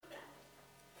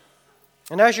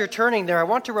And as you're turning there, I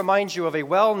want to remind you of a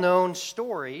well-known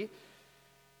story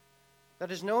that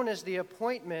is known as the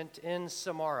appointment in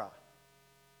Samara.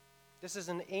 This is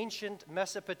an ancient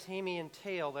Mesopotamian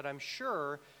tale that I'm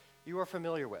sure you are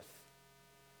familiar with.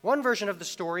 One version of the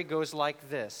story goes like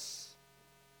this.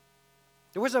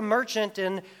 There was a merchant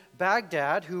in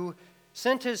Baghdad who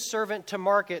sent his servant to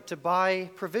market to buy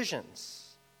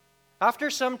provisions. After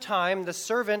some time, the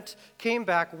servant came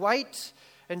back white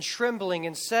and trembling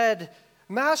and said,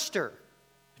 "Master,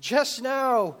 just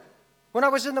now, when I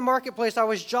was in the marketplace, I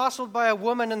was jostled by a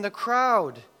woman in the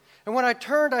crowd. And when I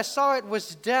turned, I saw it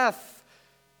was death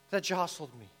that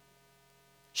jostled me.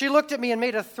 She looked at me and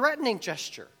made a threatening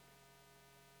gesture.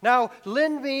 Now,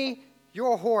 lend me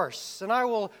your horse, and I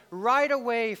will ride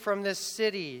away from this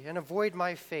city and avoid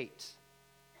my fate.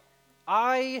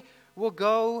 I will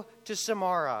go to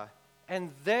Samara,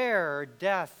 and there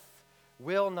death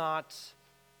will not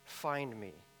find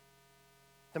me."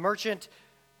 The merchant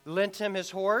lent him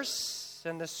his horse,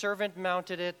 and the servant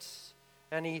mounted it,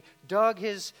 and he dug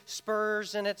his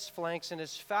spurs in its flanks, and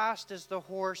as fast as the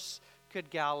horse could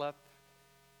gallop,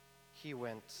 he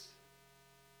went.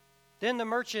 Then the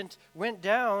merchant went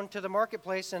down to the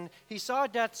marketplace, and he saw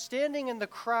Death standing in the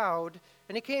crowd,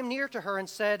 and he came near to her and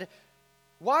said,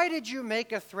 "Why did you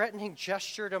make a threatening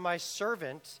gesture to my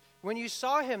servant when you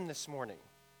saw him this morning?"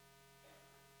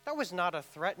 "That was not a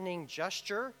threatening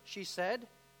gesture," she said.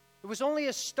 "It was only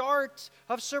a start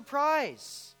of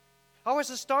surprise. I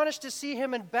was astonished to see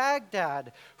him in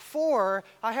Baghdad, for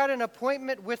I had an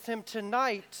appointment with him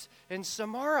tonight in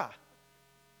Samara."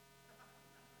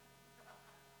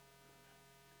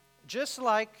 Just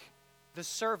like the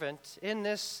servant in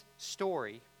this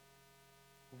story,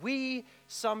 we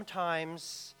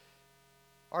sometimes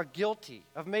are guilty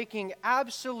of making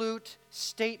absolute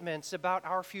statements about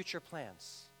our future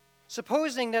plans,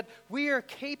 supposing that we are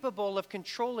capable of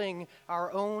controlling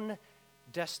our own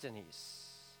destinies.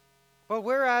 But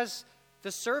whereas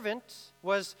the servant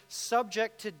was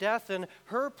subject to death and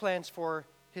her plans for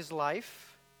his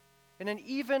life, in an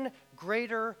even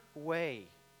greater way,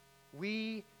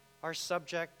 we are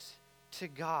subject to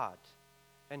God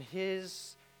and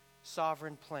His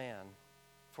sovereign plan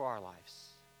for our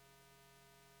lives.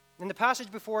 In the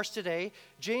passage before us today,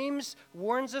 James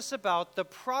warns us about the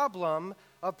problem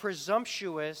of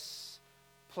presumptuous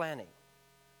planning.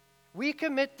 We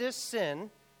commit this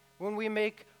sin when we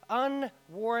make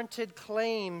unwarranted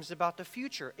claims about the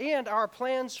future and our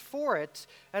plans for it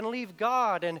and leave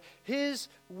God and His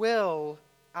will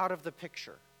out of the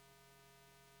picture.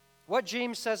 What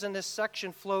James says in this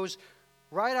section flows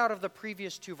right out of the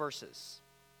previous two verses.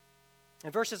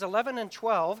 In verses 11 and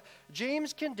 12,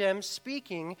 James condemns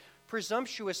speaking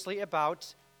presumptuously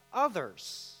about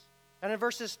others. And in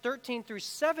verses 13 through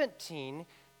 17,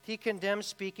 he condemns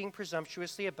speaking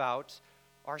presumptuously about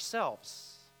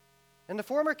ourselves. In the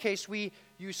former case, we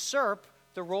usurp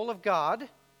the role of God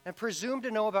and presume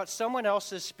to know about someone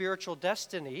else's spiritual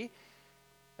destiny.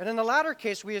 And in the latter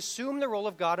case, we assume the role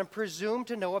of God and presume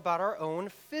to know about our own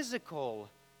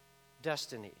physical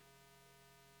destiny.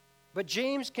 But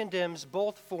James condemns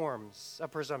both forms of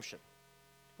presumption.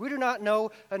 We do not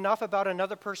know enough about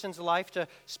another person's life to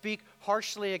speak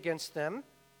harshly against them,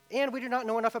 and we do not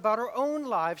know enough about our own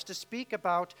lives to speak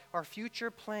about our future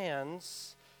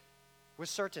plans with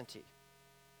certainty.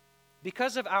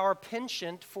 Because of our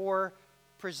penchant for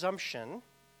presumption,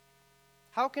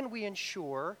 how can we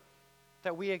ensure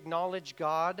that we acknowledge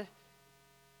God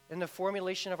in the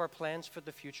formulation of our plans for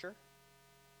the future?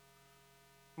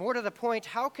 More to the point,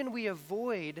 how can we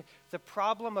avoid the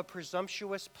problem of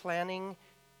presumptuous planning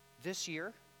this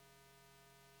year?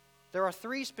 There are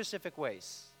three specific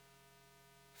ways.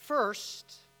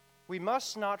 First, we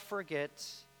must not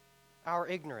forget our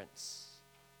ignorance.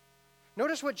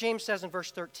 Notice what James says in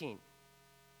verse 13.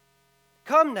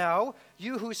 "Come now,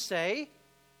 you who say,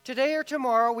 'Today or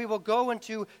tomorrow we will go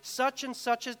into such and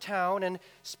such a town and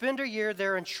spend a year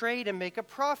there and trade and make a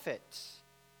profit.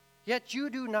 Yet you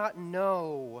do not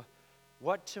know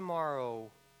what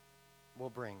tomorrow will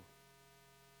bring.'"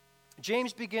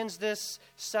 James begins this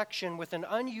section with an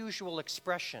unusual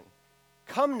expression,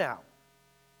 "Come now."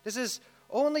 This is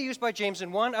only used by James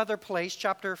in one other place,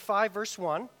 chapter 5, verse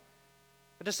 1.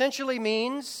 It essentially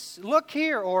means, "Look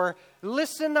here," or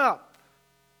 "Listen up."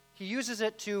 He uses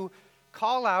it to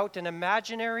call out an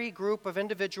imaginary group of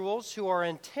individuals who are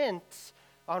intent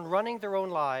on running their own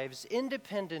lives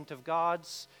independent of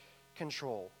God's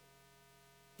control.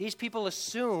 These people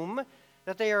assume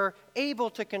that they are able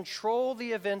to control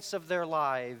the events of their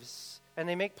lives, and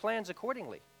they make plans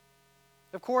accordingly.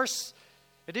 Of course,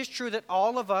 It is true that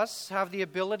all of us have the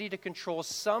ability to control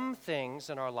some things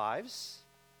in our lives.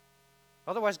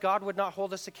 Otherwise, God would not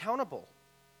hold us accountable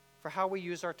for how we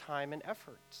use our time and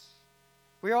efforts.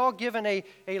 We are all given a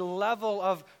level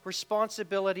of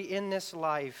responsibility in this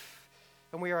life,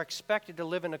 and we are expected to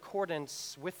live in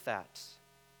accordance with that.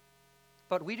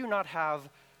 But we do not have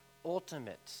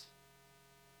ultimate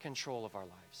control of our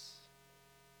lives.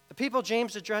 The people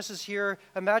James addresses here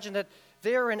imagine that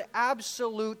they are in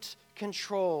absolute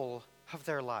control of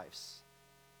their lives.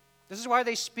 This is why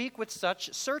they speak with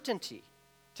such certainty.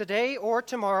 Today or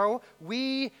tomorrow,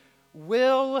 we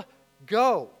will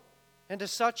go into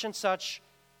such and such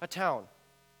a town.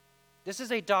 This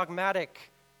is a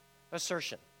dogmatic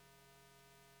assertion.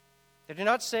 They do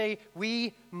not say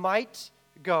we might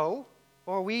go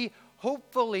or we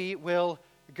hopefully will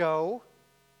go,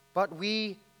 but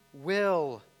we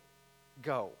will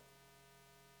go.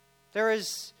 There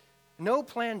is no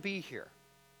plan B here,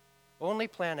 only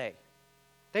plan A.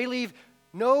 They leave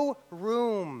no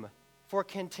room for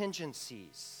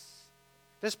contingencies.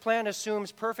 This plan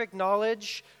assumes perfect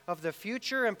knowledge of the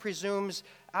future and presumes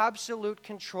absolute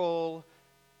control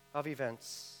of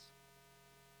events.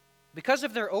 Because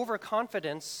of their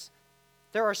overconfidence,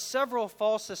 there are several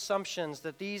false assumptions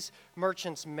that these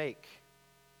merchants make.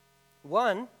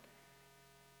 One,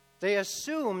 they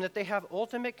assume that they have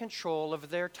ultimate control of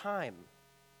their time,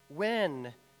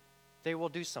 when they will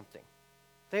do something.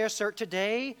 They assert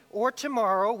today or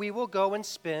tomorrow we will go and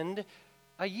spend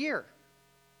a year.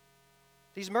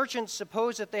 These merchants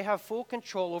suppose that they have full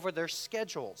control over their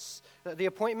schedules, the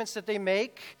appointments that they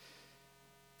make,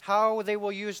 how they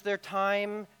will use their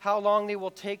time, how long they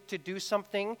will take to do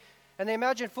something, and they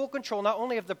imagine full control not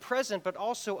only of the present but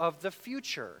also of the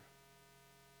future.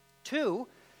 Two,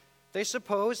 they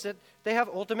suppose that they have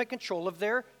ultimate control of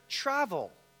their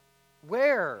travel,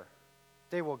 where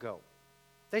they will go.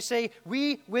 They say,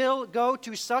 we will go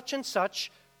to such and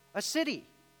such a city.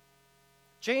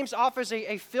 James offers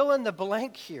a fill in the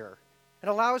blank here and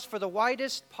allows for the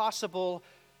widest possible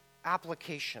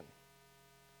application.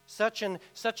 Such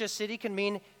a city can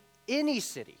mean any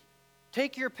city.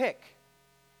 Take your pick.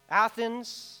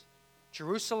 Athens,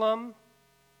 Jerusalem,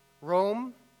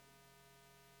 Rome.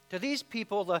 To these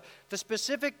people, the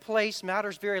specific place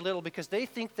matters very little because they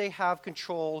think they have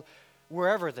control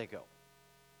wherever they go.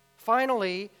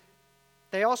 Finally,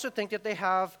 they also think that they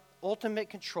have ultimate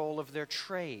control of their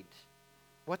trade,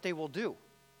 what they will do.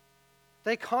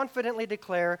 They confidently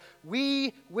declare,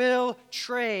 we will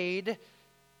trade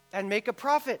and make a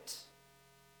profit.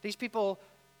 These people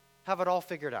have it all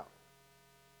figured out.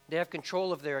 They have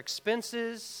control of their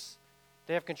expenses.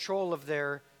 They have control of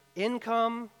their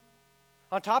income.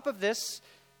 On top of this,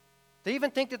 they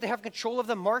even think that they have control of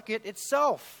the market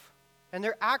itself and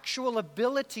their actual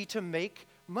ability to make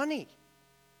money.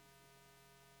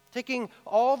 Taking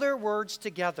all their words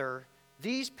together,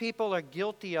 these people are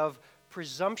guilty of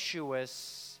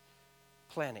presumptuous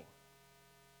planning.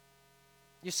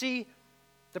 You see,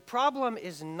 the problem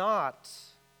is not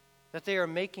that they are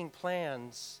making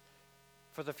plans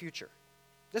for the future.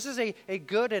 This is a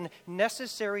good and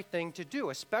necessary thing to do,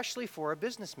 especially for a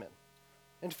businessman.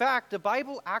 In fact, the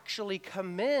Bible actually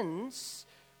commends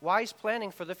wise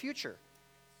planning for the future.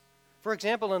 For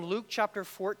example, in Luke chapter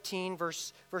 14,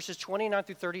 verses 29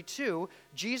 through 32,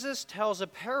 Jesus tells a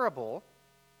parable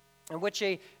in which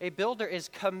a builder is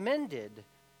commended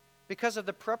because of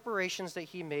the preparations that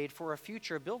he made for a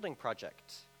future building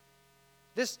project.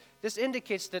 This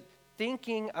indicates that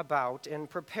thinking about and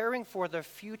preparing for the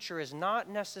future is not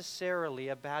necessarily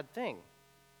a bad thing.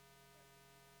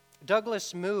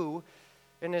 Douglas Moo,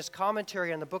 in his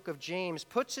commentary on the book of James,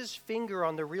 puts his finger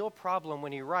on the real problem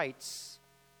when he writes,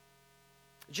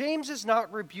 James is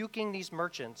not rebuking these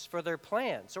merchants for their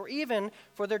plans or even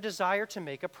for their desire to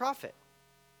make a profit.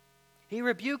 He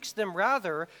rebukes them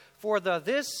rather for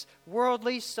this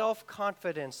worldly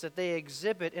self-confidence that they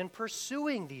exhibit in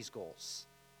pursuing these goals,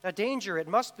 a danger, it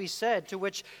must be said, to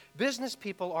which business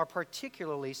people are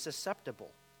particularly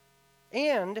susceptible.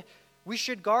 And we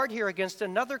should guard here against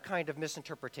another kind of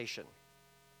misinterpretation,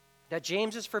 that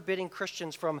James is forbidding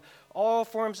Christians from all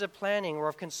forms of planning or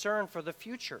of concern for the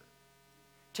future.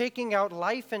 Taking out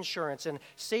life insurance and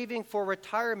saving for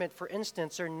retirement, for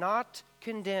instance, are not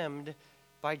condemned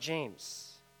by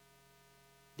James.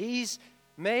 These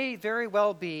may very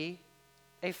well be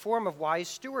a form of wise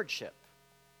stewardship.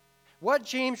 What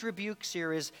James rebukes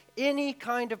here is any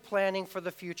kind of planning for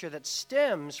the future that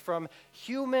stems from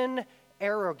human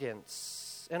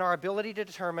arrogance and our ability to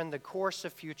determine the course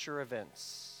of future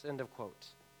events. End of quote.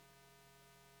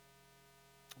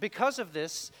 Because of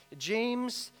this,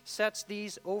 James sets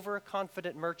these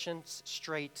overconfident merchants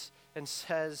straight and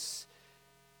says,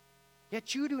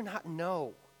 "Yet you do not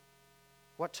know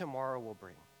what tomorrow will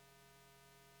bring."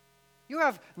 You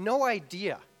have no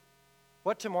idea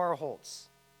what tomorrow holds.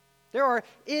 There are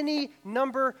any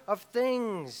number of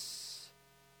things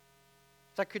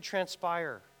that could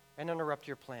transpire and interrupt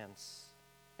your plans.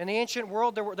 In the ancient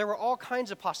world, there were all kinds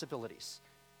of possibilities.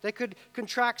 They could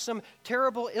contract some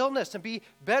terrible illness and be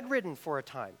bedridden for a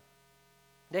time.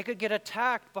 They could get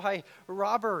attacked by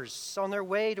robbers on their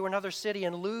way to another city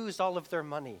and lose all of their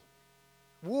money.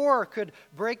 War could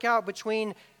break out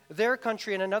between their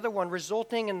country and another one,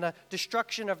 resulting in the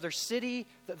destruction of their city,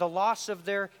 the loss of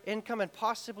their income, and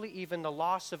possibly even the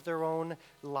loss of their own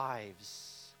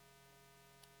lives.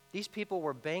 These people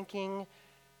were banking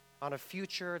on a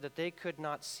future that they could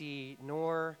not see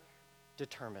nor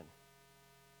determine.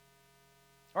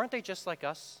 Aren't they just like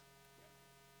us?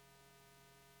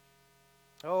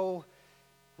 Oh,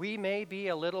 we may be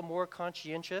a little more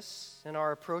conscientious in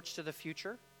our approach to the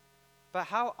future, but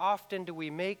how often do we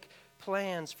make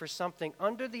plans for something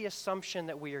under the assumption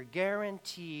that we are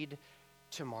guaranteed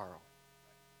tomorrow?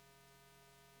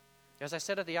 As I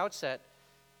said at the outset,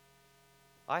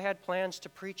 I had plans to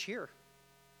preach here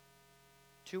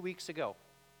 2 weeks ago,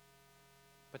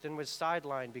 but then was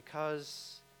sidelined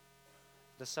because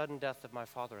the sudden death of my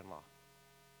father-in-law.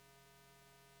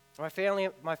 My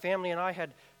family and I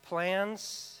had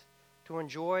plans to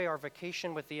enjoy our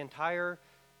vacation with the entire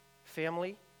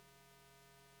family,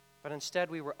 but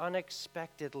instead we were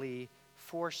unexpectedly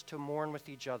forced to mourn with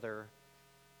each other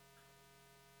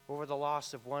over the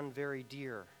loss of one very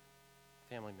dear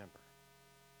family member.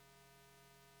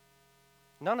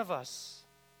 None of us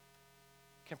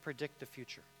can predict the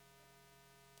future.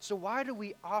 So why do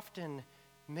we often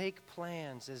make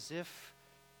plans as if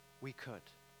we could?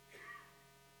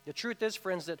 The truth is,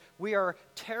 friends, that we are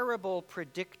terrible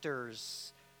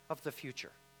predictors of the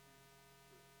future.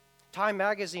 Time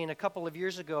magazine a couple of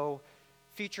years ago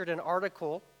featured an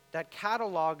article that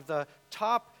cataloged the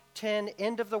top 10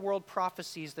 end-of-the-world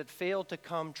prophecies that failed to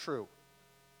come true.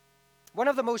 One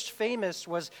of the most famous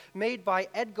was made by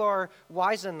Edgar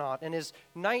Whisenant in his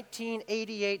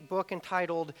 1988 book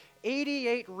entitled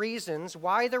 88 Reasons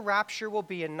Why the Rapture Will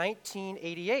Be in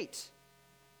 1988.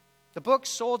 The book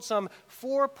sold some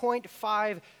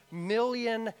 4.5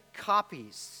 million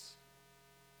copies.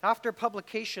 After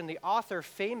publication, the author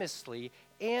famously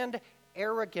and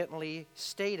arrogantly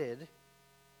stated,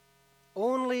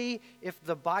 "Only if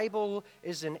the Bible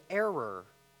is an error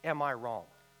am I wrong."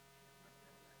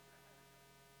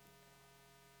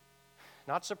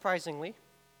 Not surprisingly,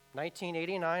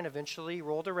 1989 eventually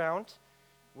rolled around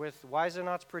with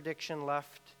Whisenant's prediction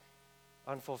left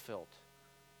unfulfilled.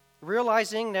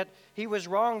 Realizing that he was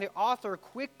wrong, the author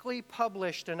quickly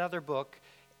published another book,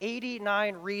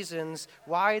 89 Reasons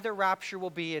Why the Rapture Will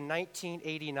Be in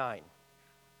 1989.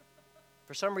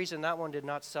 For some reason, that one did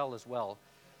not sell as well.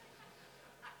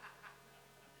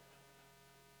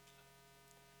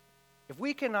 If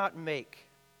we cannot make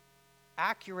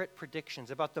accurate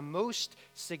predictions about the most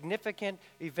significant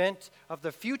event of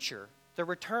the future, the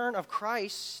return of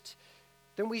Christ,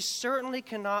 then we certainly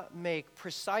cannot make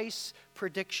precise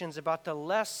predictions about the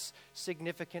less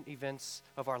significant events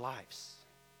of our lives.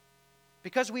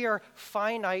 Because we are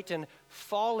finite and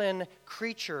fallen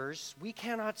creatures, we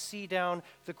cannot see down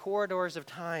the corridors of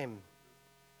time,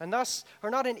 and thus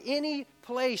are not in any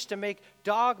place to make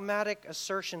dogmatic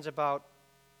assertions about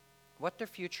what the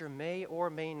future may or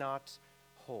may not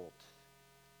hold.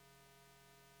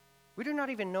 We do not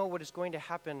even know what is going to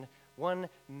happen 1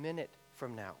 minute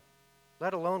from now,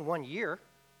 let alone 1 year.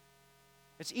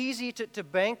 It's easy to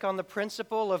bank on the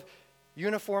principle of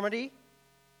uniformity,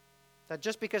 that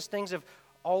just because things have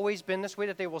always been this way,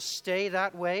 that they will stay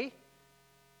that way,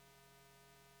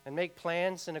 and make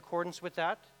plans in accordance with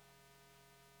that.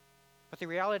 But the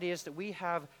reality is that we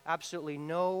have absolutely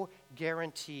no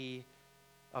guarantee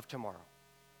of tomorrow.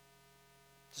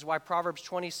 This is why Proverbs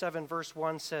 27 verse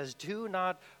 1 says, "Do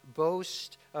not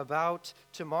boast about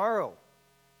tomorrow,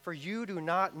 for you do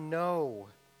not know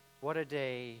what a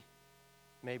day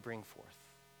may bring forth."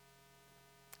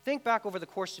 Think back over the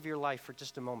course of your life for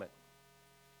just a moment.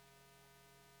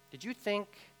 Did you think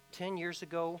 10 years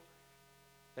ago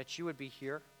that you would be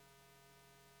here?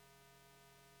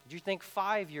 Did you think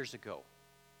 5 years ago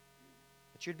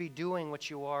that you'd be doing what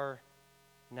you are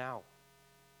now?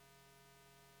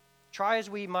 Try as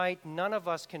we might, none of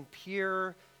us can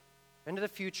peer into the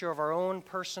future of our own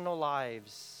personal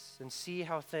lives and see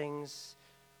how things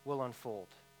will unfold.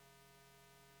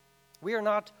 We are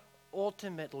not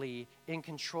ultimately in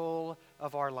control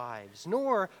of our lives,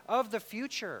 nor of the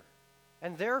future.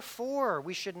 And therefore,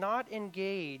 we should not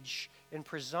engage in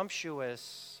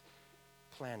presumptuous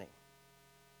planning.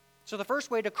 So the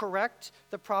first way to correct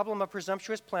the problem of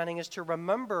presumptuous planning is to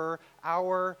remember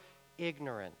our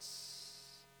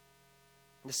ignorance.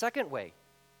 The second way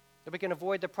that we can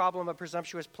avoid the problem of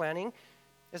presumptuous planning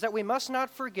is that we must not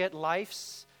forget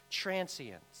life's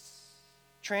transience.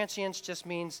 Transience just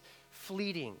means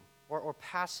fleeting or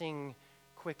passing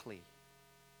quickly.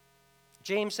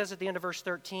 James says at the end of verse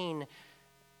 13,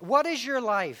 "What is your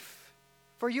life?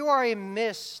 For you are a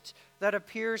mist that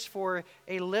appears for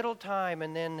a little time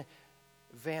and then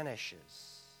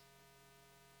vanishes."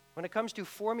 When it comes to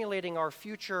formulating our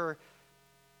future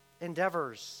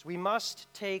endeavors, we must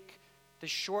take the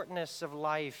shortness of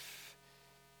life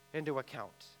into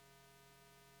account.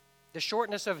 The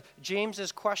shortness of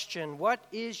James's question, "What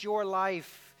is your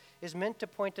life?" is meant to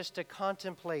point us to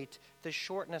contemplate the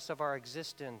shortness of our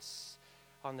existence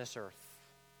on this earth.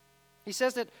 He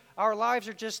says that our lives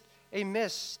are just a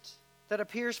mist that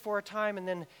appears for a time and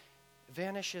then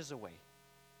vanishes away.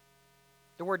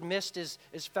 The word mist is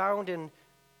found in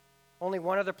only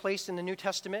one other place in the New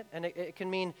Testament, and it can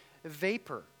mean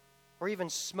vapor or even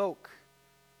smoke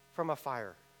from a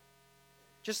fire.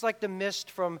 Just like the mist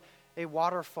from a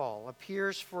waterfall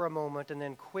appears for a moment and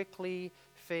then quickly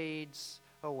fades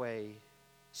away,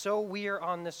 so we are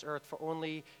on this earth for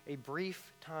only a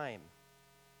brief time,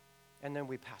 and then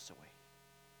we pass away.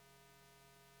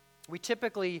 We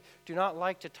typically do not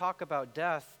like to talk about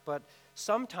death, but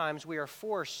sometimes we are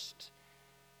forced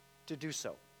to do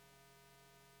so.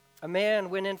 A man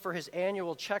went in for his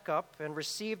annual checkup and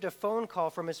received a phone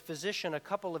call from his physician a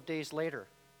couple of days later.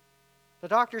 The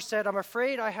doctor said, "I'm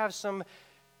afraid I have some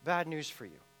bad news for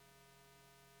you."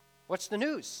 "What's the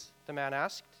news?" the man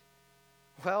asked.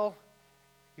 "Well,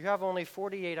 you have only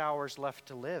 48 hours left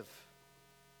to live."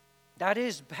 "That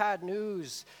is bad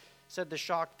news," said the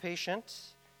shocked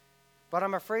patient. "But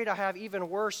I'm afraid I have even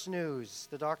worse news,"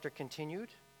 the doctor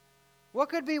continued. "What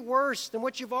could be worse than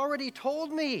what you've already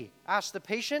told me?" asked the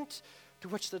patient, to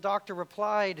which the doctor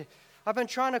replied, "I've been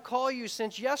trying to call you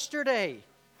since yesterday."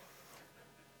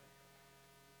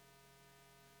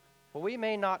 Well, we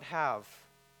may not have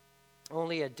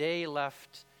only a day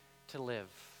left to live.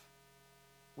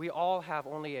 We all have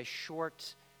only a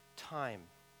short time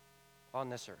on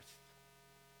this earth.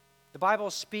 The Bible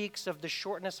speaks of the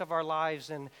shortness of our lives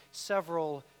in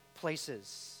several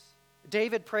places.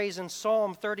 David prays in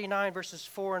Psalm 39, verses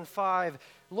 4 and 5,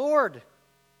 "Lord,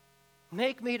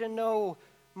 make me to know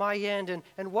my end,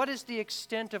 and what is the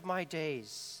extent of my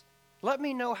days? Let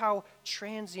me know how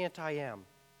transient I am.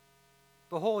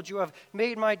 Behold, you have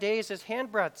made my days as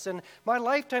handbreadths, and my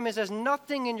lifetime is as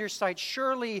nothing in your sight.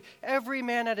 Surely every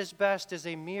man at his best is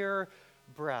a mere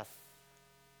breath."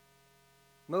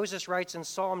 Moses writes in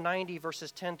Psalm 90,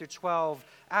 verses 10 through 12,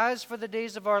 "As for the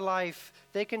days of our life,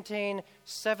 they contain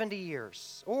 70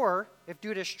 years, or, if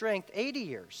due to strength, 80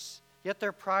 years. Yet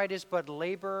their pride is but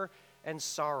labor and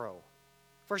sorrow.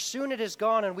 For soon it is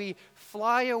gone, and we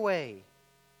fly away.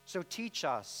 So teach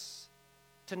us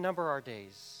to number our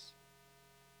days,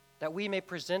 that we may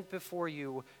present before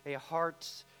you a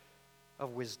heart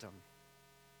of wisdom."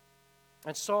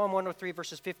 And Psalm 103,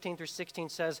 verses 15 through 16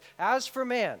 says, "As for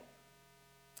man,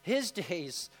 his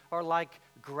days are like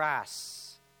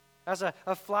grass. As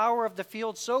a flower of the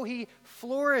field, so he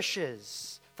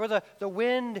flourishes. For the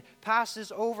wind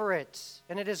passes over it,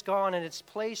 and it is gone, and its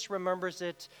place remembers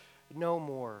it no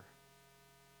more."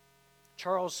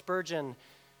 Charles Spurgeon,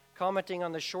 commenting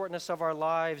on the shortness of our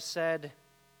lives, said,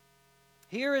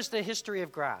 "Here is the history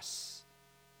of grass.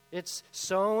 It's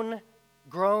sown,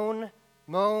 grown,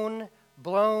 mown,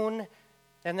 blown,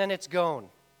 and then it's gone."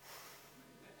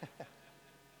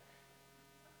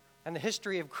 And the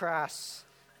history of grass,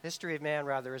 history of man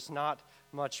rather, is not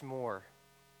much more.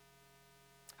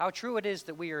 How true it is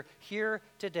that we are here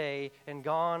today and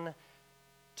gone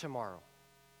tomorrow.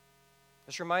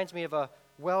 This reminds me of a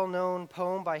well-known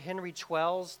poem by Henry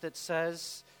Twells that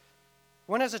says,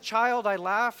 "When as a child I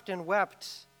laughed and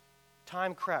wept,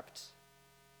 time crept.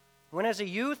 When as a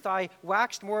youth I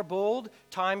waxed more bold,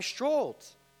 time strolled.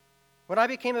 When I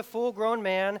became a full-grown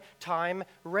man, time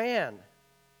ran.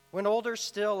 When older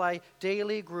still I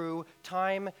daily grew,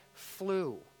 time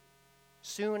flew.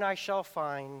 Soon I shall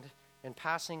find, in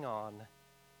passing on,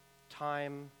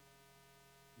 time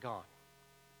gone."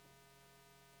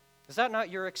 Is that not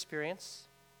your experience?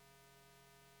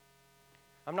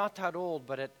 I'm not that old,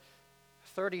 but at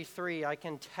 33, I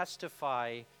can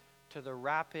testify to the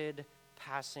rapid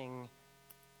passing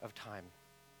of time.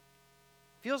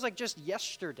 Feels like just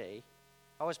yesterday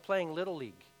I was playing Little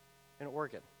League in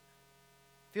Oregon.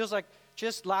 Feels like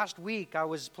just last week I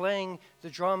was playing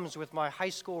the drums with my high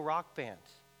school rock band.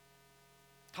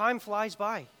 Time flies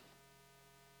by.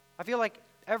 I feel like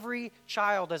every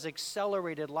child has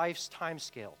accelerated life's time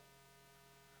scale.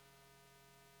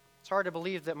 It's hard to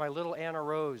believe that my little Anna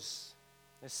Rose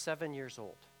is 7 years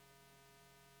old.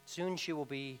 Soon she will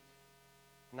be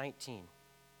 19.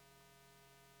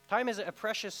 Time is a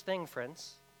precious thing,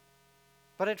 friends,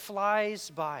 but it flies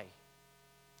by.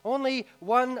 Only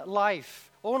one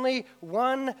life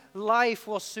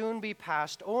will soon be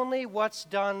past. Only what's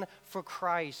done for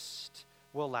Christ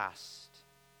will last.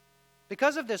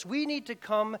 Because of this, we need to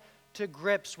come to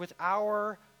grips with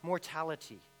our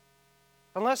mortality.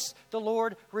 Unless the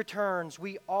Lord returns,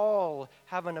 we all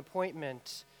have an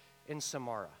appointment in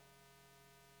Samara.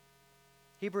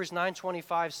 Hebrews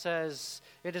 9:25 says,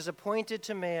 "It is appointed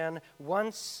to man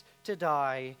once to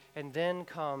die, and then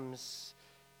comes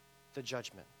the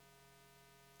judgment."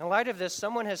 In light of this,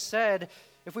 someone has said,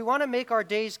 if we want to make our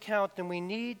days count, then we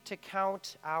need to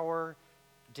count our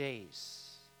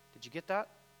days. Did you get that?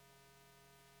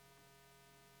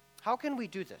 How can we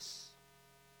do this?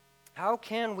 How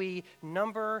can we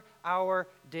number our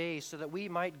days so that we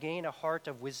might gain a heart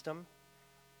of wisdom?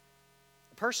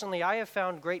 Personally, I have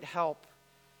found great help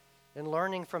in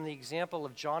learning from the example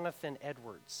of Jonathan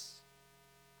Edwards.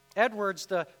 Edwards,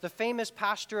 the famous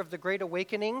pastor of the Great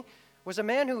Awakening, was a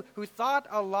man who thought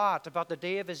a lot about the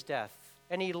day of his death,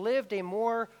 and he lived a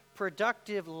more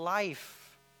productive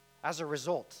life as a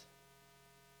result.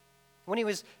 When he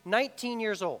was 19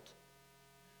 years old,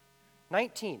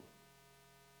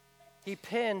 he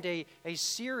penned a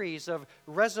series of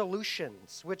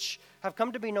resolutions, which have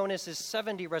come to be known as his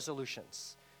 70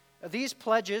 resolutions. These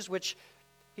pledges, which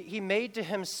he made to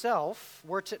himself,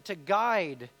 were to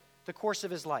guide the course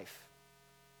of his life.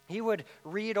 He would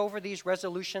read over these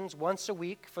resolutions once a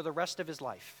week for the rest of his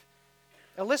life.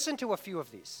 Now listen to a few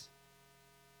of these.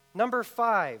 Number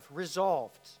 5,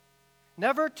 resolved.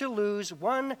 Never to lose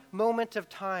one moment of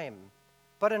time,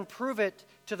 but improve it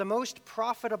to the most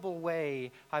profitable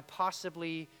way I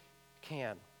possibly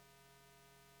can.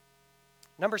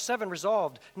 Number 7,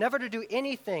 resolved. Never to do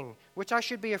anything which I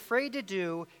should be afraid to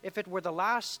do if it were the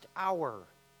last hour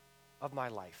of my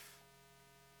life.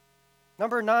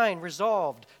 Number 9,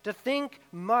 resolved. To think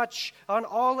much on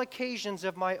all occasions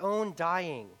of my own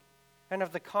dying and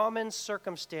of the common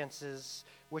circumstances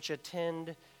which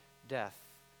attend death.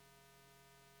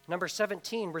 Number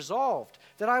 17, resolved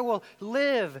that I will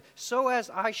live so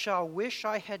as I shall wish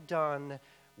I had done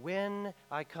when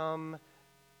I come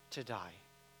to die.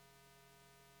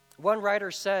 One writer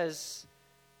says,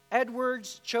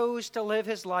 Edwards chose to live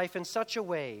his life in such a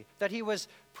way that he was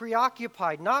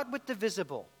preoccupied not with the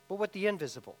visible, but with the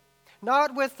invisible.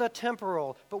 Not with the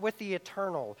temporal, but with the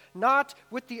eternal. Not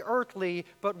with the earthly,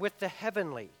 but with the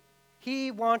heavenly.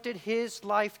 He wanted his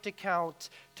life to count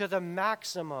to the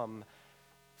maximum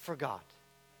for God.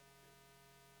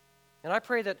 And I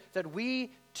pray that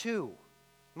we too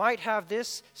might have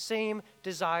this same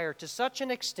desire to such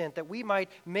an extent that we might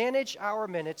manage our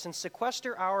minutes and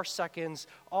sequester our seconds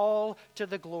all to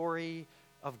the glory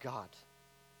of God.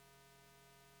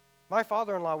 My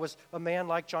father-in-law was a man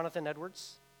like Jonathan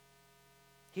Edwards.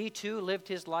 He too lived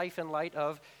his life in light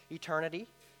of eternity.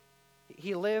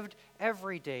 He lived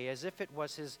every day as if it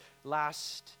was his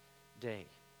last day.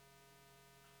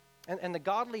 And the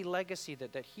godly legacy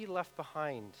that he left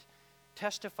behind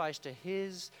testifies to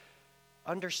his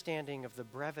understanding of the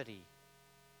brevity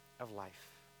of life.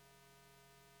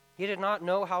 He did not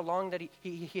know how long that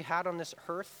he had on this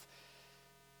earth,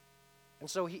 and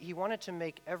so he wanted to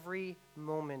make every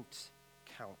moment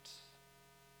count.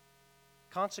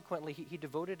 Consequently, he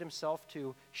devoted himself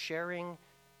to sharing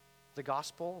the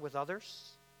gospel with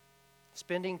others,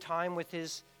 spending time with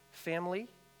his family,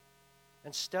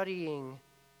 and studying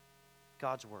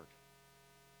God's word.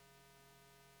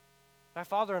 My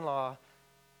father-in-law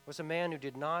was a man who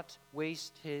did not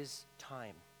waste his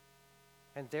time,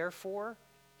 and therefore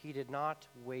he did not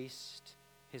waste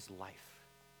his life.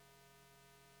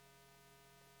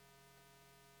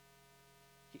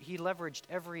 He leveraged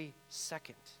every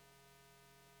second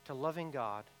to loving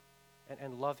God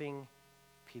and loving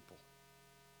people.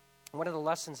 One of the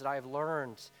lessons that I have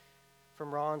learned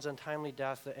from Ron's untimely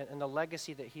death and the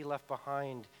legacy that he left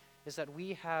behind is that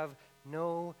we have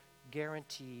no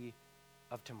guarantee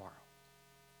of tomorrow.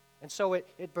 And so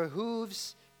it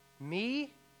behooves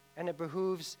me and it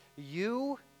behooves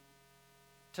you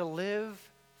to live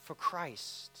for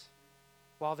Christ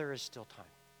while there is still time.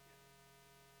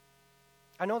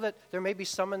 I know that there may be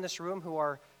some in this room who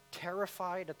are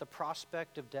terrified at the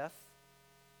prospect of death.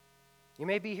 You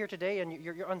may be here today and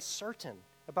you're uncertain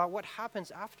about what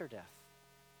happens after death.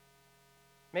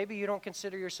 Maybe you don't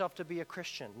consider yourself to be a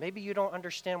Christian. Maybe you don't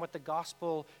understand what the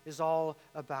gospel is all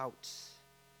about.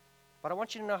 But I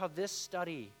want you to know how this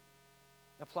study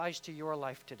applies to your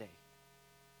life today.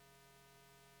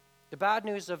 The bad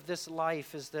news of this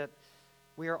life is that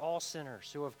we are all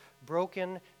sinners who have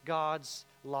broken God's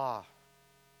law.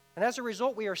 And as a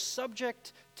result, we are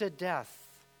subject to death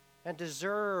and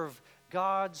deserve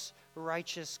God's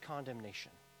righteous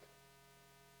condemnation.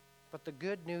 But the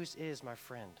good news is, my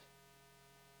friend,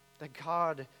 that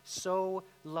God so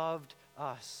loved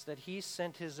us that he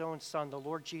sent his own Son, the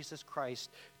Lord Jesus Christ,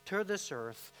 to this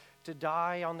earth to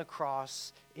die on the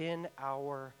cross in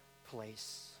our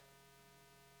place.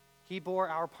 He bore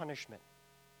our punishment.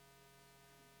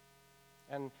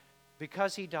 And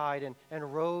because he died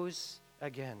and rose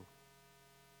again,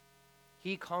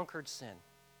 he conquered sin.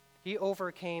 He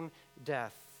overcame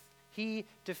death. He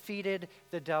defeated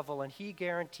the devil, and he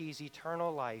guarantees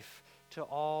eternal life to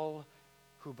all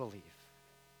who believe.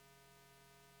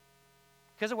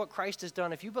 Because of what Christ has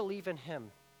done, if you believe in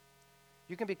him,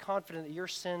 you can be confident that your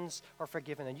sins are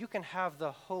forgiven, and you can have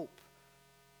the hope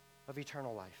of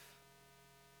eternal life.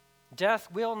 Death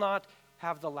will not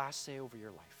have the last say over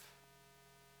your life.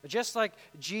 Just like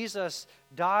Jesus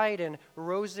died and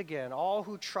rose again, all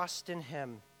who trust in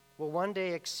him will one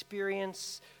day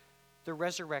experience the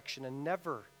resurrection and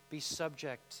never be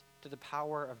subject to the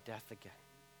power of death again.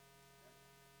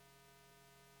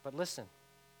 But listen,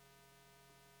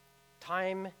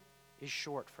 time is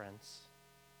short, friends.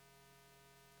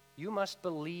 You must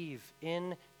believe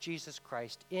in Jesus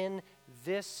Christ in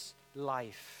this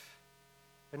life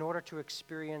in order to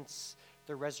experience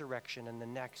the resurrection in the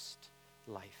next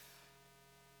life.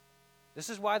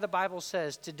 This is why the Bible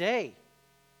says today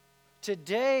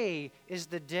is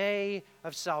the day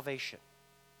of salvation.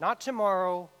 Not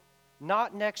tomorrow,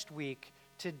 not next week.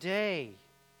 Today,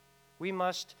 we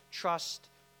must trust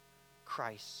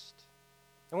Christ.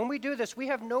 And when we do this, we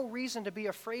have no reason to be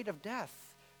afraid of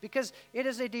death because it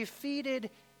is a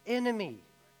defeated enemy.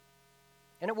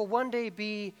 And it will one day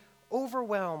be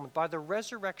overwhelmed by the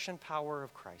resurrection power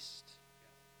of Christ.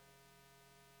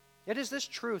 It is this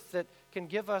truth that can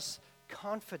give us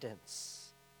confidence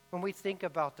when we think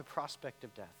about the prospect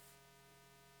of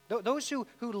death. Those who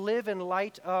live in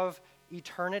light of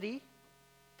eternity,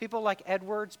 people like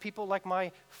Edwards, people like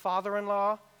my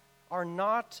father-in-law, are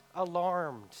not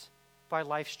alarmed by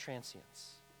life's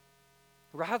transience.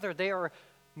 Rather, they are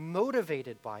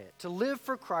motivated by it to live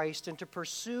for Christ and to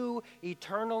pursue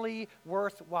eternally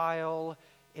worthwhile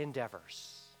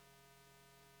endeavors.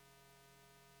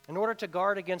 In order to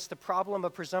guard against the problem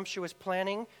of presumptuous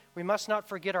planning, we must not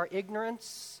forget our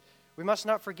ignorance. We must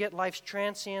not forget life's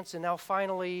transience. And now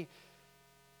finally,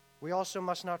 we also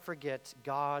must not forget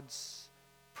God's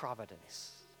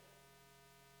providence.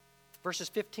 Verses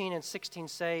 15 and 16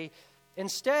 say,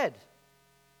 instead,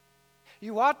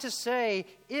 you ought to say,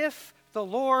 if the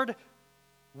Lord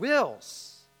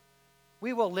wills,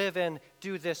 we will live and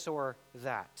do this or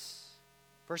that.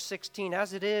 Verse 16,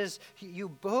 as it is, you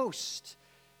boast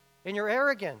in your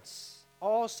arrogance.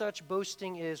 All such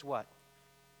boasting is what?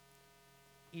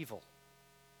 Evil.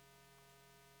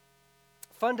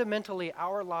 Fundamentally,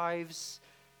 our lives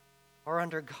are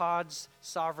under God's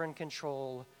sovereign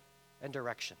control and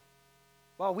direction.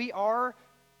 While we are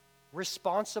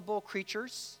responsible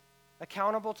creatures,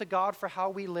 accountable to God for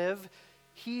how we live,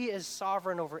 he is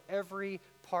sovereign over every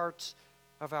part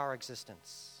of our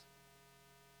existence.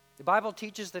 The Bible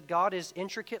teaches that God is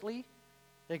intricately,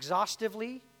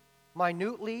 exhaustively,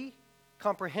 minutely,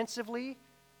 comprehensively,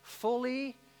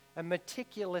 fully, and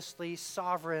meticulously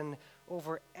sovereign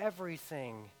over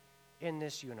everything in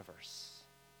this universe.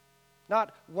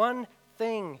 Not one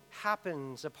thing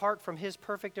happens apart from his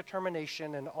perfect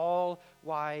determination and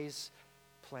all-wise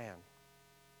plan.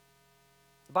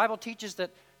 The Bible teaches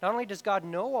that not only does God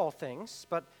know all things,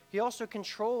 but he also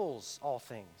controls all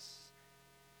things.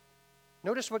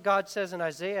 Notice what God says in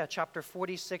Isaiah chapter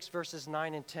 46, verses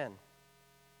 9 and 10.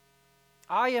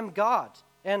 I am God,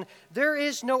 and there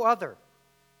is no other.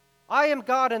 I am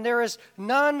God, and there is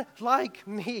none like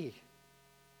me.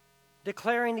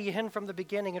 Declaring the end from the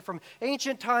beginning and from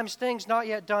ancient times things not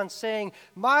yet done, saying,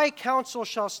 my counsel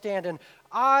shall stand, and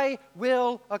I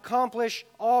will accomplish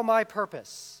all my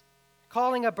purpose.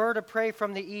 Calling a bird of prey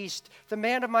from the east, the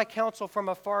man of my counsel from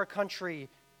a far country,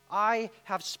 I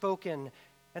have spoken,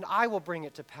 and I will bring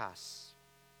it to pass.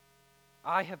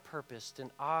 I have purposed,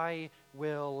 and I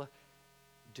will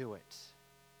do it.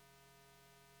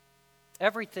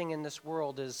 Everything in this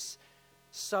world is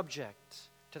subject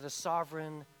to the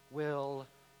sovereign will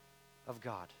of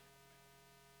God.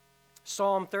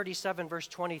 Psalm 37, verse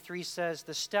 23 says,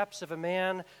 "The steps of a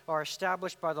man are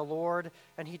established by the Lord,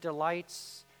 and he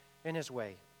delights in his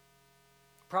way."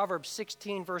 Proverbs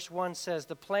 16, verse 1 says,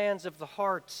 "The plans of the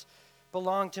heart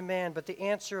belong to man, but the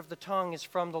answer of the tongue is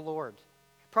from the Lord."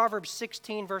 Proverbs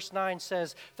 16, verse 9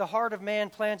 says, "The heart of man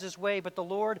plans his way, but the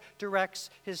Lord directs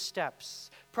his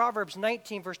steps." Proverbs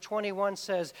 19, verse 21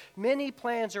 says, "Many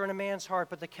plans are in a man's heart,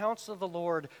 but the counsel of the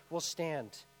Lord will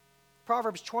stand."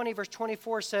 Proverbs 20, verse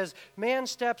 24 says,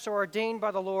 "Man's steps are ordained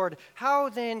by the Lord. How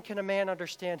then can a man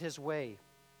understand his way?"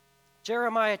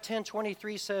 Jeremiah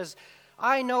 10:23 says,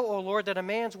 "I know, O Lord, that a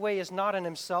man's way is not in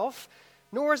himself,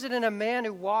 nor is it in a man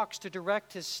who walks to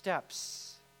direct his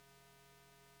steps."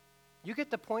 You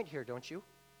get the point here, don't you?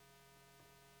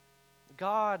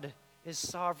 God is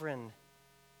sovereign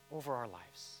over our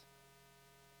lives.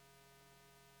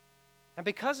 And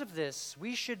because of this,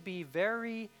 we should be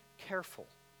very careful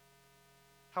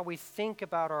how we think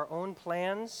about our own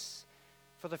plans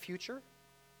for the future,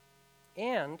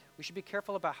 and we should be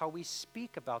careful about how we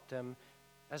speak about them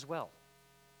as well.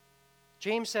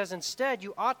 James says, instead,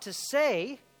 you ought to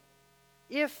say,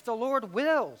 "If the Lord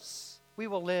wills, we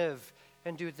will live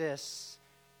and do this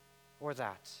or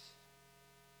that."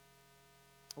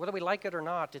 Whether we like it or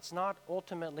not, it's not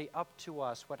ultimately up to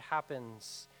us what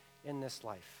happens in this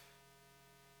life.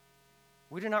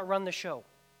 We do not run the show.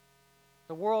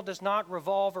 The world does not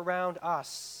revolve around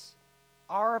us.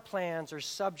 Our plans are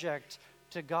subject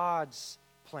to God's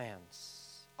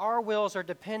plans. Our wills are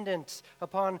dependent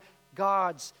upon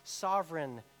God's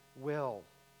sovereign will,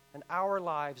 and our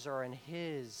lives are in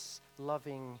His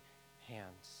loving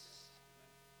hands.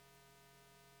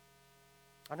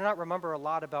 I do not remember a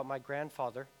lot about my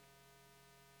grandfather.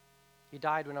 He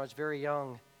died when I was very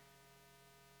young.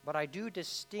 But I do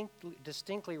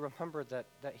distinctly remember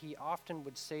that he often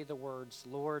would say the words,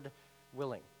 "Lord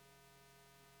willing."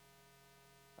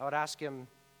 I would ask him,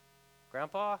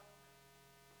 "Grandpa,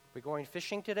 we going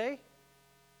fishing today?"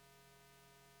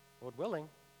 "Lord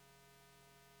willing."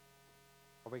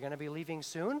 "Are we going to be leaving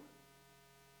soon?"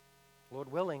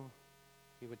 "Lord willing,"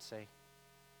 he would say.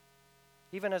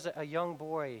 Even as a young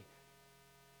boy,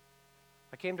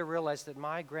 I came to realize that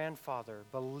my grandfather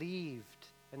believed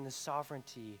in the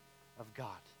sovereignty of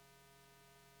God.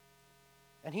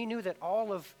 And he knew that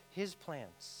all of his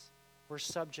plans were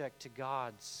subject to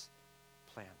God's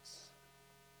plans.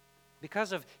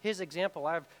 Because of his example,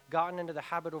 I've gotten into the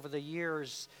habit over the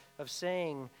years of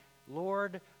saying,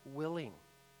 "Lord willing,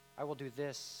 I will do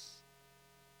this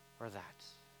or that."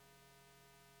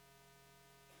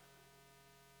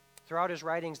 Throughout his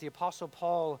writings, the Apostle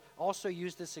Paul also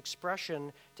used this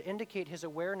expression to indicate his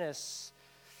awareness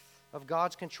of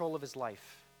God's control of his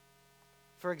life.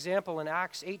 For example, in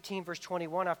Acts 18, verse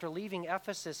 21, after leaving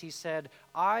Ephesus, he said,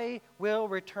 "I will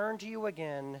return to you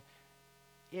again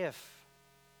if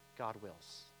God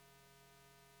wills."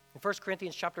 In 1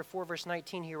 Corinthians chapter 4, verse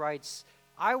 19, he writes,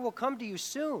 "I will come to you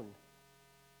soon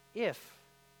if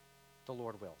the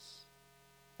Lord wills."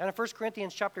 And in 1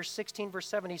 Corinthians chapter 16, verse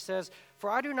 7, he says, "For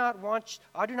I do not want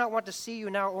to see you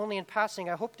now only in passing.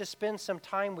 I hope to spend some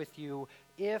time with you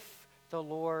if the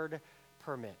Lord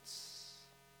permits."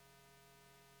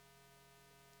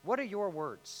 What do your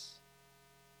words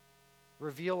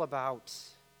reveal about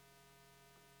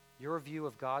your view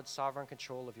of God's sovereign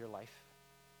control of your life?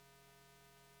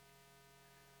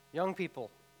 Young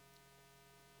people,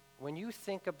 when you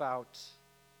think about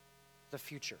the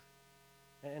future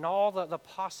and all the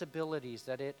possibilities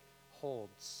that it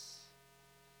holds,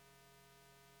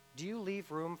 do you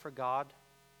leave room for God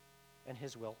and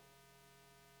His will?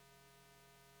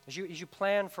 As you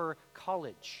plan for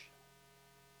college,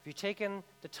 have you taken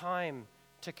the time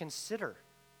to consider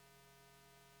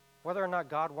whether or not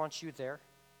God wants you there,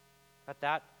 at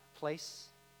that place?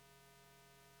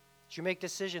 As you make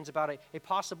decisions about a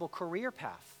possible career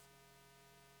path,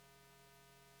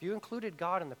 have you included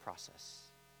God in the process?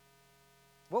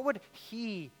 What would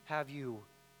He have you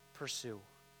pursue?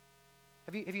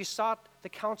 Have you sought the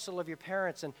counsel of your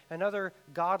parents and other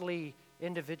godly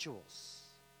individuals?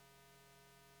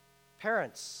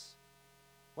 Parents,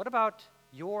 what about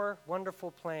your wonderful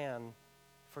plan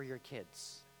for your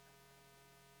kids?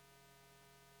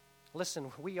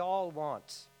 Listen, we all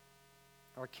want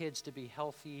our kids to be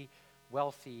healthy,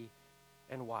 wealthy,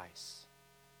 and wise.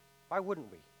 Why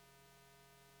wouldn't we?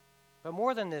 But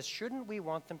more than this, shouldn't we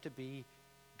want them to be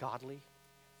godly?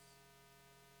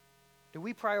 Do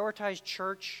we prioritize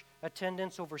church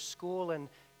attendance over school and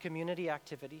community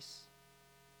activities?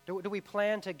 Do we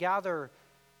plan to gather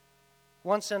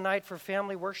once a night for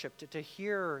family worship, to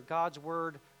hear God's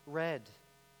word read,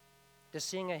 to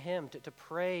sing a hymn, to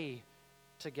pray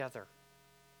together?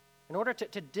 in order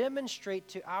to demonstrate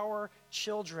to our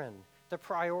children the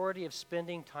priority of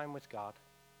spending time with God.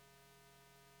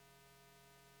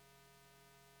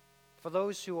 For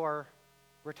those who are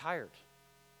retired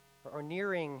or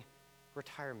nearing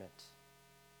retirement,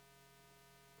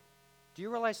 do you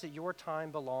realize that your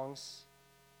time belongs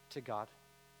to God?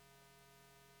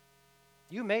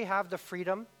 You may have the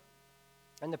freedom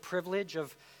and the privilege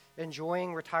of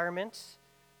enjoying retirement,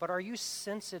 but are you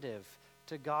sensitive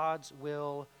to God's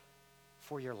will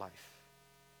for your life?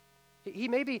 He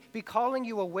may be calling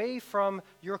you away from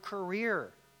your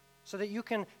career so that you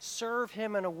can serve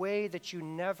Him in a way that you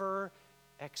never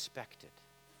expected.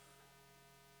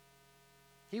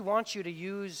 He wants you to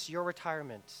use your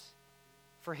retirement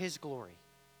for His glory,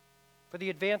 for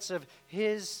the advance of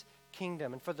His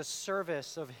kingdom, and for the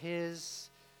service of His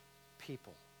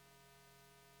people.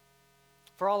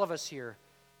 For all of us here,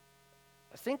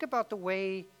 think about the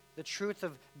way the truth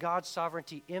of God's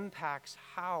sovereignty impacts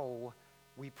how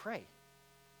we pray.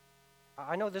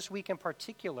 I know this week in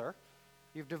particular,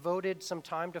 you've devoted some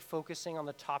time to focusing on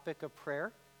the topic of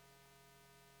prayer.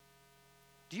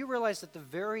 Do you realize that the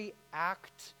very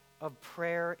act of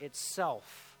prayer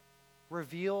itself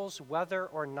reveals whether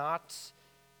or not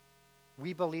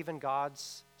we believe in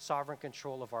God's sovereign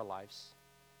control of our lives?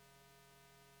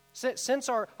 Since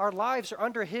our lives are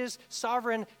under His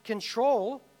sovereign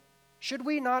control, should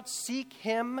we not seek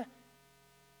Him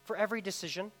for every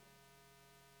decision?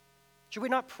 Should we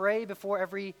not pray before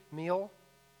every meal,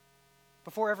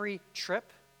 before every trip,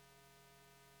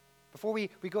 before we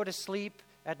go to sleep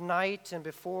at night, and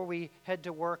before we head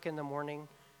to work in the morning?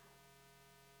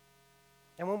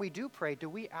 And when we do pray, do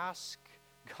we ask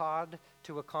God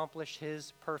to accomplish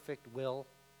His perfect will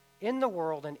in the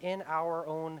world and in our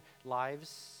own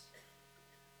lives?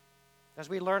 As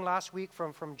we learned last week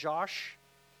from Josh,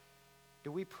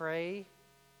 do we pray,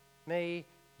 may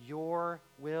your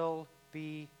will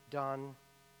be done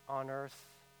on earth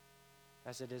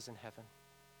as it is in heaven?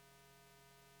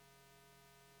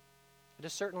 It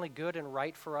is certainly good and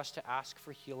right for us to ask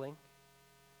for healing,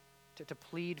 to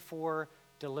plead for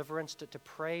deliverance, to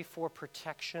pray for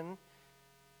protection.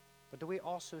 But do we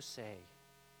also say,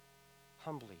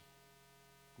 humbly,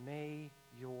 may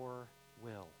your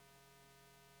will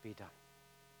be done?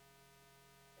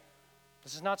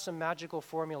 This is not some magical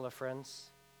formula, friends,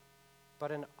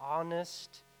 but an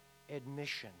honest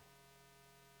admission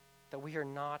that we are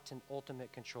not in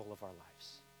ultimate control of our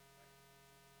lives.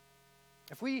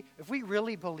 If we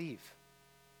really believe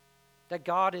that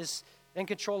God is in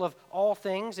control of all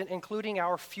things, including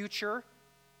our future,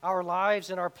 our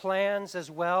lives, and our plans as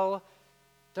well,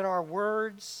 then our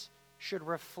words should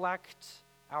reflect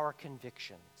our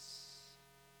convictions.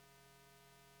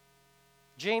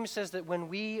 James says that when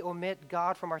we omit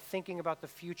God from our thinking about the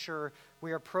future,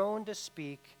 we are prone to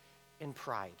speak in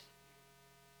pride.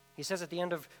 He says at the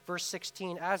end of verse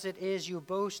 16, "As it is, you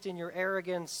boast in your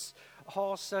arrogance.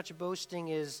 All such boasting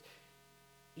is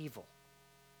evil."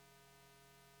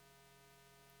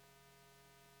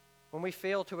 When we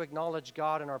fail to acknowledge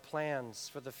God in our plans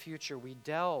for the future, we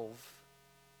delve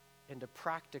into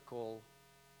practical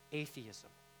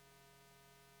atheism.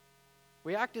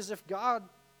 We act as if God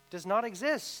does not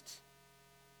exist,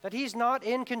 that He's not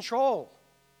in control.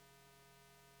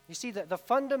 You see, the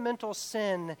fundamental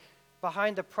sin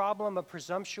behind the problem of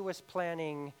presumptuous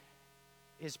planning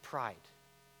is pride.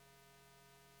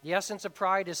 The essence of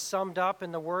pride is summed up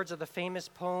in the words of the famous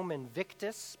poem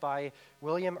Invictus by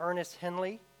William Ernest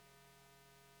Henley.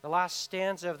 The last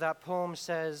stanza of that poem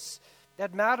says,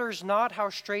 "It matters not how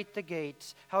strait the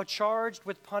gate, how charged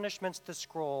with punishments the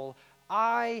scroll.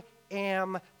 I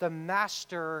am the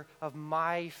master of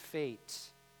my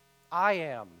fate. I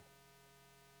am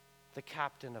the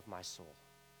captain of my soul."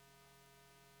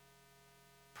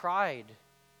 Pride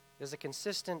is a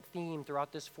consistent theme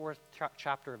throughout this fourth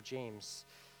chapter of James.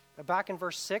 Back in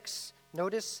verse 6,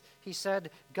 notice he said,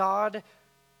 God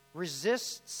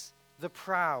resists the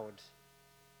proud,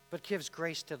 but gives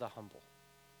grace to the humble.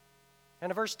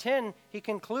 And in verse 10, he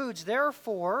concludes,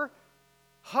 "Therefore,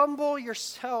 humble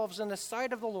yourselves in the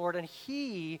sight of the Lord, and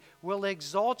He will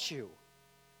exalt you."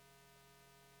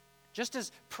 Just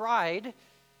as pride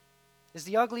is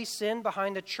the ugly sin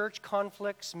behind the church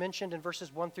conflicts mentioned in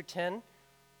verses 1 through 10,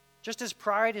 just as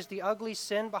pride is the ugly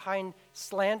sin behind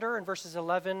slander in verses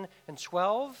 11 and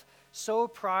 12, so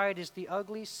pride is the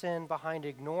ugly sin behind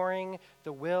ignoring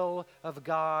the will of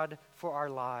God for our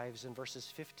lives in verses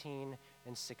 15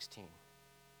 and 16.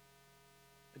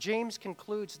 James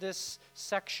concludes this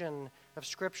section of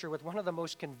Scripture with one of the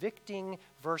most convicting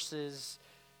verses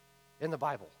in the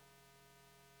Bible.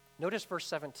 Notice verse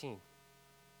 17.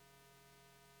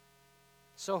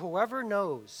 So whoever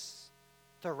knows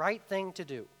the right thing to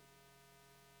do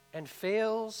and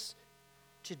fails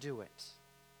to do it,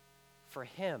 for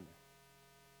him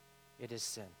it is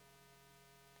sin.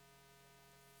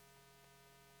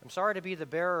 I'm sorry to be the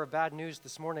bearer of bad news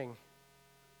this morning,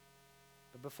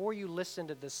 but before you listened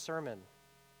to this sermon,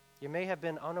 you may have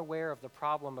been unaware of the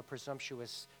problem of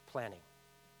presumptuous planning.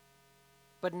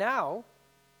 But now,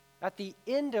 at the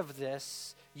end of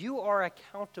this, you are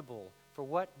accountable for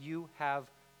what you have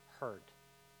heard.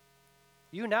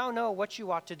 You now know what you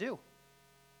ought to do.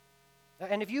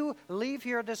 And if you leave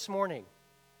here this morning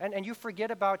and you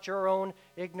forget about your own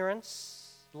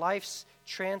ignorance, life's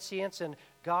transience, and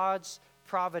God's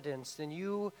providence, then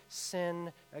you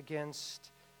sin against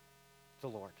the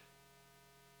Lord.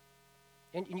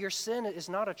 And your sin is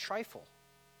not a trifle.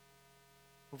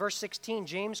 In verse 16,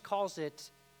 James calls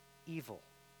it evil.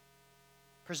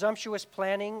 Presumptuous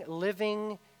planning,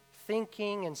 living,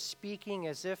 thinking, and speaking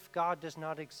as if God does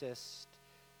not exist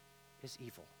is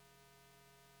evil.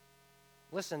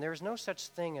 Listen, there is no such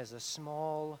thing as a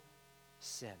small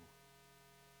sin.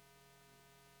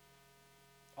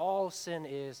 All sin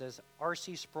is, as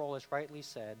R.C. Sproul has rightly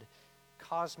said,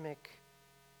 cosmic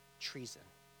treason.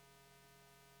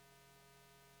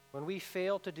 When we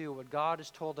fail to do what God has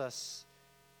told us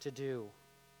to do,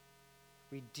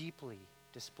 we deeply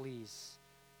displease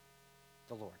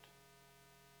the Lord.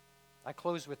 I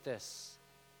close with this.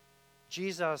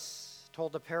 Jesus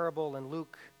told a parable in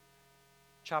Luke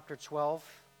chapter 12.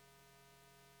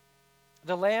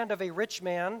 The land of a rich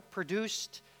man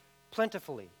produced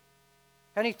plentifully.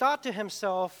 And he thought to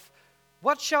himself,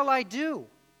 "What shall I do?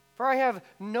 For I have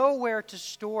nowhere to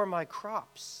store my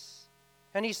crops."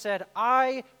 And he said,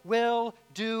 "I will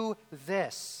do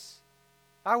this.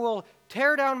 I will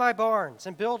tear down my barns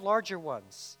and build larger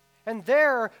ones. And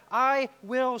there I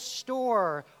will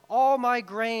store all my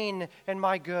grain and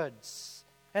my goods.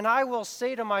 And I will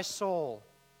say to my soul,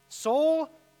 'Soul,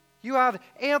 you have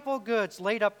ample goods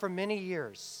laid up for many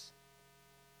years.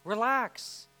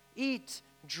 Relax, eat,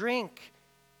 drink,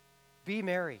 be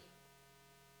merry.'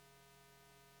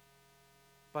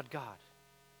 But God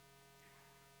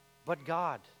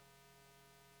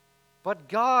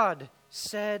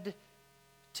said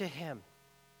to him,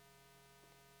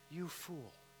 'You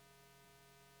fool,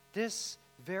 this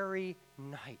very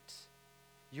night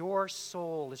your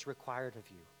soul is required of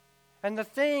you. And the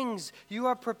things you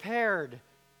have prepared,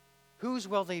 whose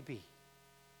will they be?'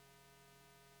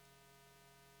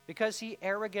 Because he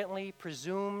arrogantly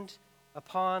presumed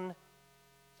upon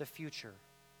the future,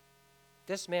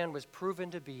 this man was proven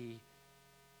to be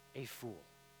a fool.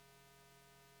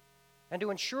 And to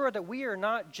ensure that we are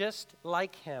not just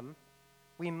like him,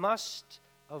 we must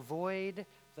avoid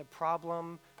the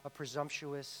problem of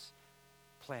presumptuous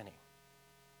planning.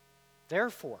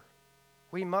 Therefore,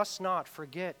 we must not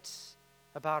forget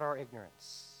about our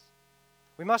ignorance.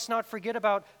 We must not forget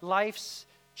about life's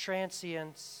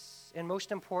transience. And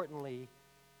most importantly,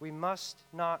 we must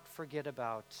not forget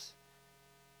about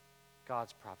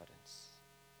God's providence.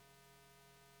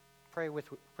 Pray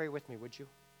with me, would you?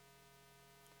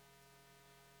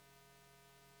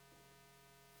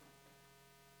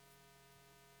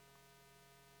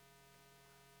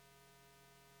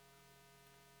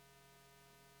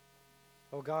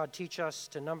 O God, teach us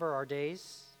to number our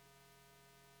days,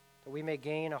 that we may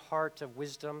gain a heart of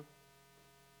wisdom.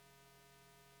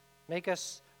 Make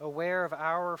us aware of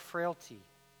our frailty,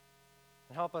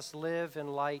 and help us live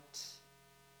in light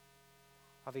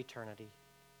of eternity.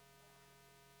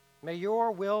 May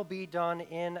your will be done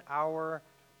in our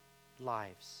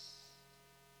lives.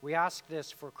 We ask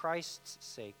this for Christ's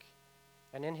sake,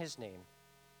 and in his name,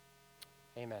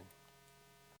 amen.